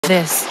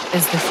This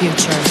is the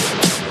future.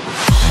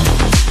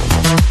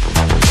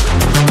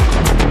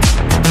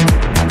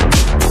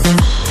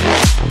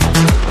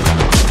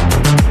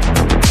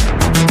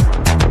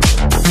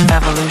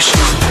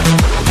 Evolution.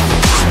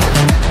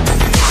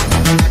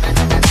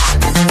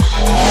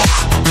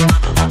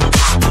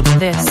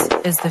 This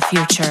is the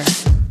future.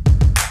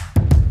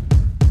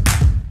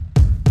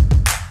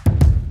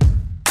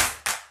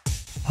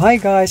 Hi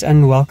guys,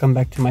 and welcome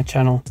back to my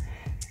channel.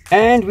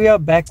 And we are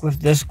back with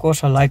this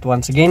Corsa Lite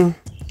once again.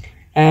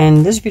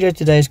 And this video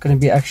today is going to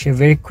be actually a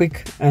very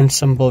quick and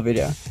simple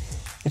video.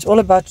 It's all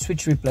about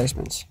switch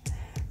replacements.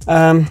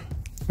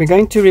 We're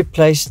going to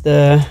replace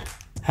the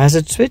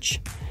hazard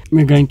switch.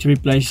 We're going to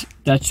replace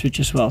that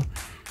switch as well,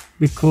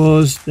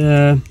 because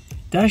the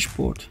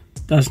dashboard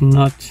does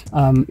not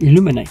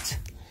illuminate.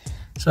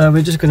 So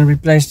we're just going to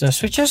replace the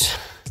switches,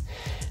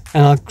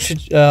 and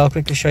I'll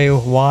quickly show you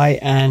why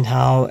and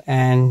how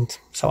and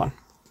so on.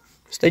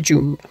 Stay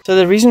tuned. So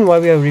the reason why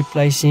we are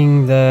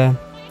replacing the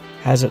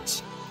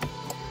hazards,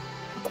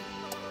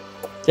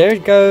 there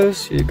it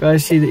goes. You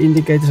guys see the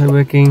indicators are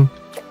working,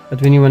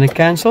 but when you want to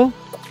cancel,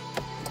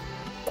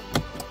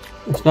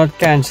 it's not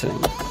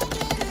cancelling.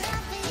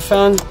 I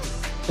found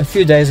a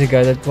few days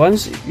ago that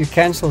once you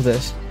cancel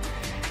this,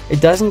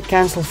 it doesn't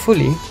cancel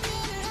fully,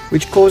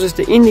 which causes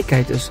the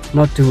indicators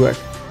not to work.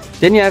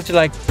 Then you have to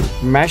like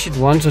mash it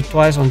once or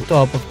twice on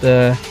top of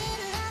the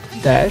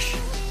dash,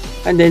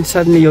 and then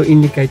suddenly your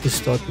indicators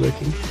start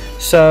working.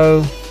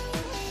 So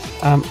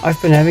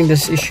I've been having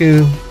this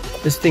issue.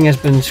 This thing has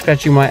been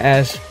scratching my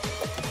ass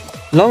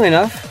long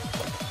enough,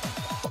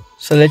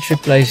 so let's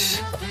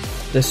replace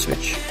this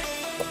switch.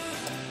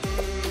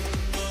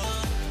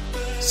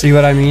 See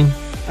what I mean?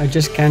 I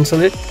just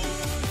cancel it.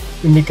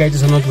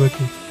 Indicators are not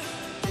working.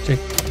 Check.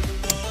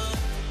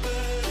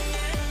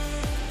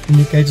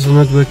 Indicators are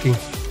not working.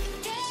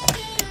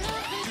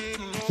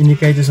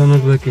 Indicators are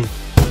not working.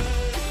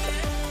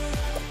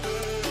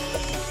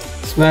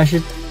 Smash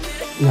it.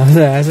 Now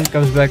the hazard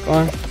comes back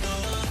on.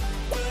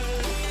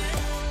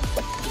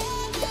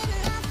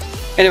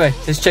 Anyway,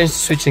 let's change the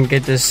switch and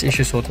get this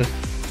issue sorted.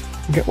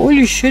 Okay, all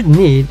you should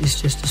need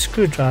is just a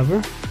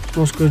screwdriver,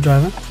 small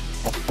screwdriver,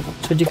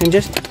 so that you can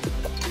just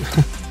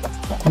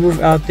move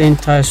out the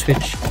entire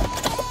switch.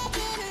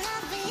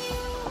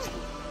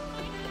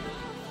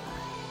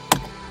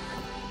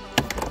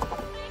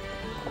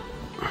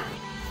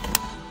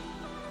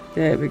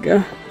 There we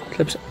go.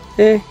 Clips up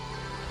there.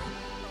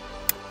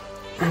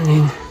 And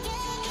then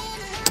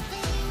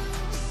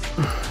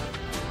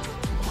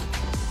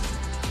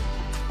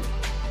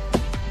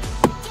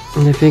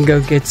let me go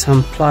get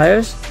some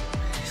pliers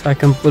so I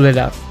can pull it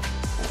out.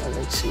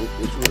 Let's see if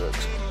this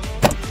works.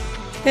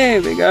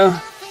 There we go.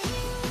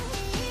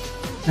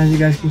 As you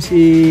guys can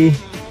see,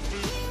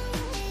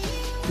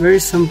 very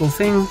simple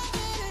thing.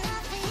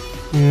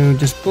 You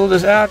just pull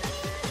this out,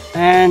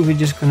 and we're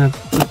just gonna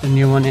put the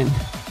new one in.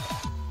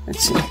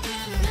 Let's see.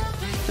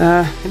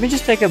 Let me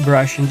just take a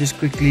brush and just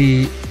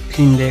quickly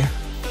clean there.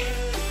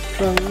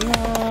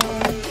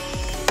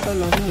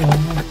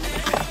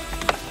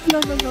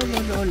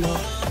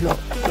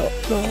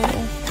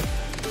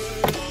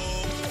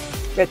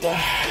 Better.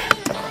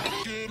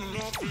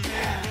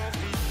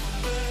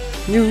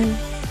 New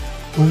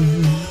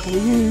one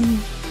coming in.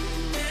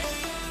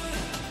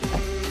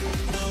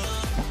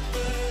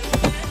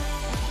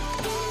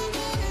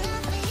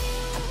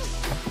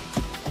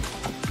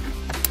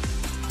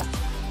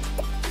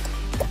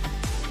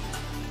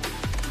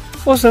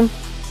 Awesome.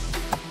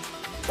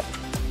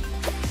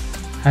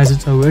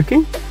 Hazards are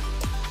working.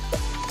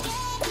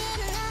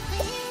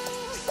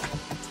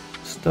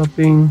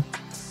 Stopping.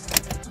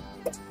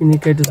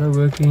 Indicators are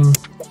working.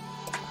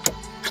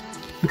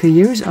 Okay,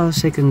 here's our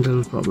second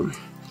little problem.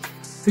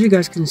 As you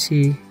guys can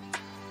see,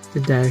 the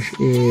dash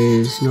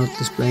is not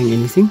displaying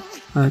anything.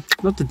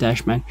 Not the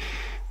dash, man.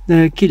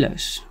 The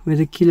kilos, where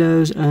the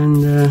kilos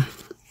and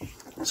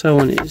so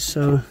on is.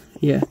 So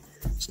yeah,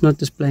 it's not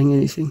displaying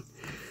anything.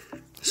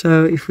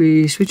 So if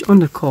we switch on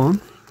the car,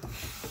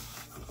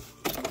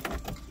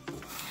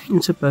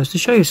 it's supposed to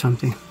show you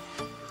something.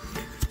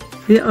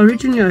 Yeah,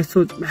 originally I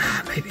thought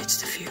maybe it's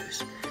the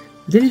fuse.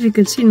 But then if you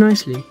can see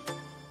nicely,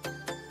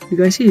 you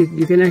guys see,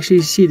 you can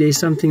actually see there's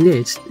something there.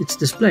 It's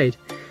displayed.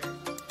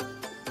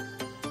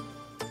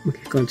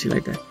 Okay, can't see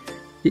like that.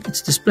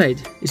 It's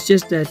displayed. It's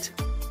just that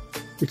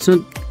it's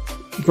not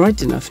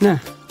bright enough. Nah,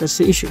 that's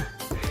the issue.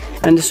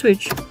 And the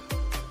switch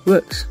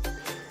works.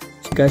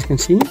 As you guys can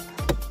see,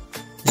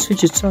 the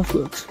switch itself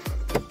works.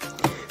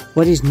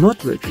 What is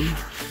not working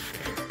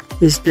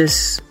is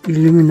this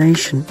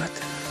illumination button.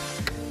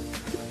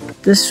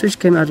 This switch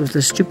came out with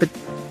this stupid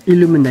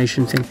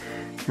illumination thing,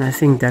 and I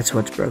think that's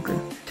what's broken.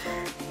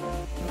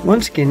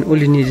 Once again, all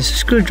you need is a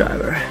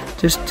screwdriver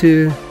just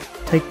to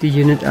take the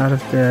unit out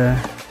of the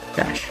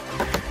dash.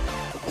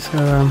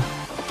 So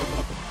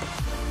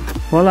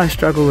while I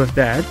struggle with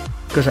that,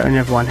 because I only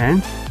have one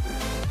hand,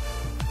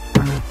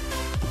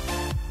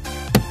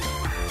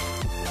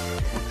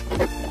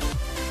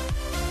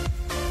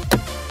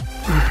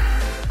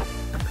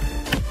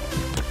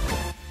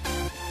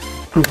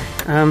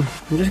 I'm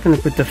just going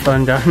to put the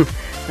phone down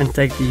and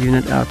take the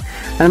unit out.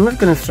 And I'm not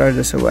going to throw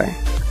this away,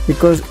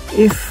 because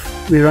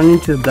if we run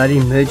into a bloody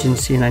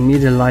emergency and I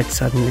need a light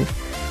suddenly,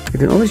 you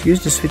can always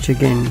use the switch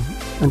again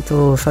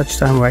until such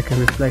time where I can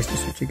replace the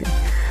switch again.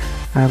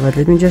 But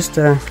let me just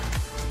use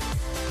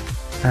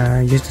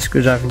the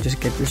screwdriver and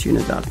just get this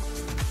unit out.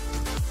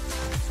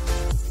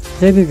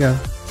 There we go.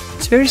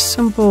 It's very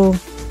simple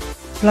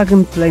plug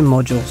and play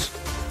modules.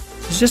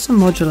 It's just a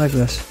module like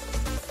this.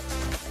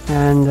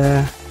 And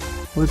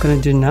what we're going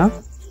to do now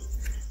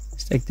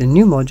is take the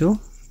new module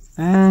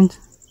and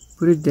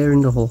put it there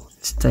in the hole.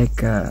 Let's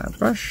take a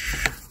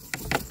brush.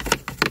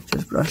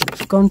 Just brush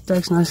those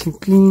contacts nice and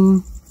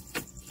clean.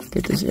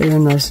 Get this area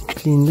nice and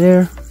clean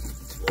there.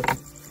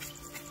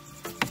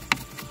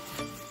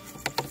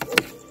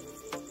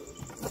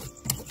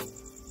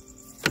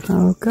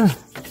 Okay.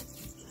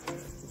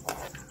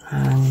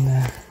 And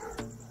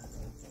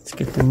let's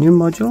get the new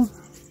module.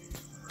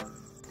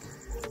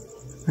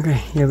 Okay,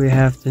 here we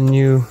have the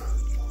new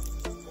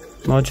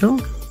module.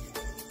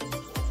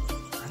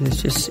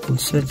 Let's just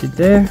insert it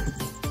there.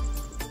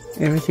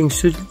 Everything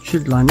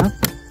should line up.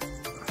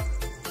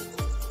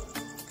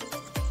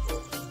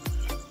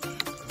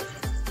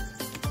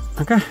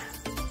 Okay,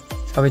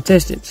 so we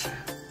test it.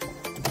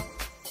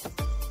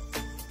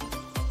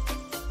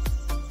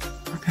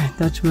 Okay,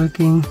 that's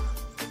working.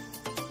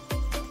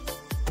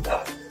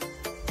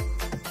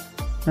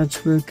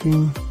 That's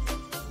working.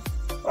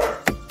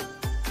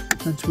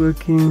 That's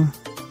working.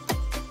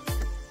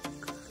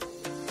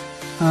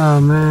 Oh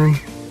man,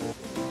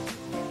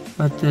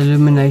 but the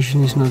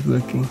illumination is not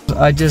working.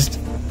 I just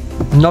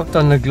knocked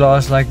on the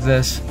glass like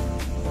this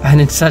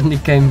and it suddenly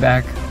came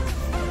back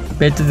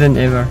better than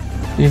ever.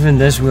 Even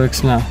this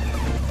works now.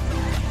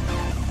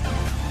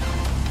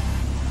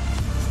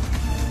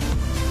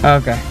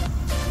 Okay,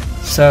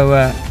 so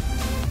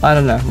I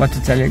don't know what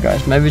to tell you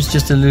guys. Maybe it's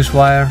just a loose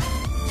wire.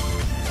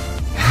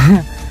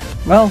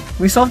 Well,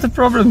 we solved the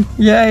problem.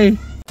 Yay!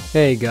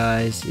 Hey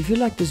guys, if you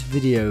like this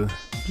video,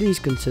 please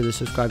consider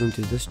subscribing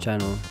to this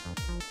channel.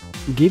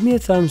 Give me a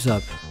thumbs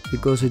up,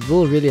 because it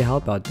will really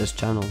help out this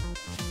channel.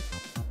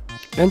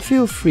 And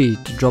feel free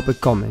to drop a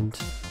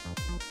comment.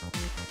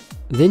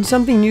 Then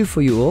something new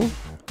for you all.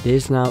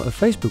 There's now a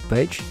Facebook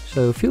page,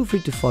 so feel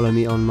free to follow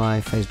me on my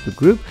Facebook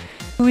group.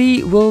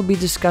 We will be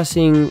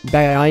discussing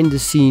behind the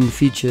scene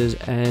features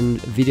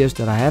and videos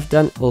that I have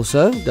done.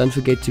 Also, don't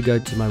forget to go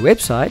to my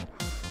website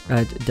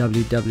at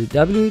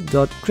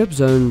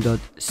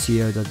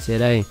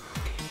www.cripzone.co.za,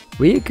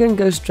 where you can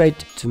go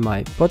straight to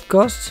my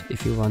podcasts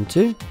if you want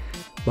to.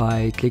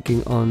 By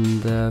clicking on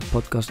the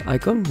podcast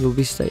icon, you'll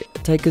be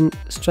taken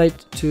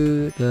straight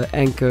to the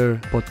Anchor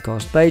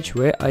podcast page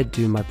where I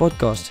do my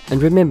podcast.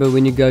 And remember,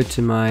 when you go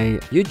to my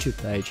YouTube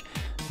page,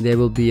 there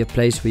will be a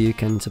place where you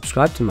can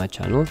subscribe to my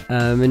channel.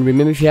 And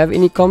remember, if you have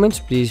any comments,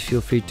 please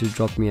feel free to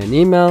drop me an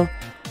email.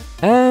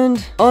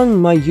 And on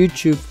my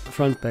YouTube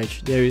front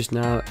page, there is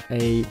now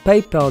a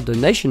PayPal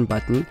donation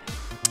button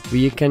where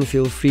you can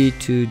feel free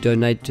to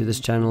donate to this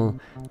channel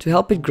to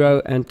help it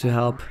grow and to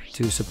help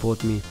to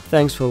support me.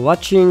 Thanks for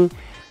watching,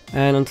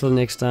 and until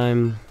next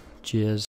time, cheers.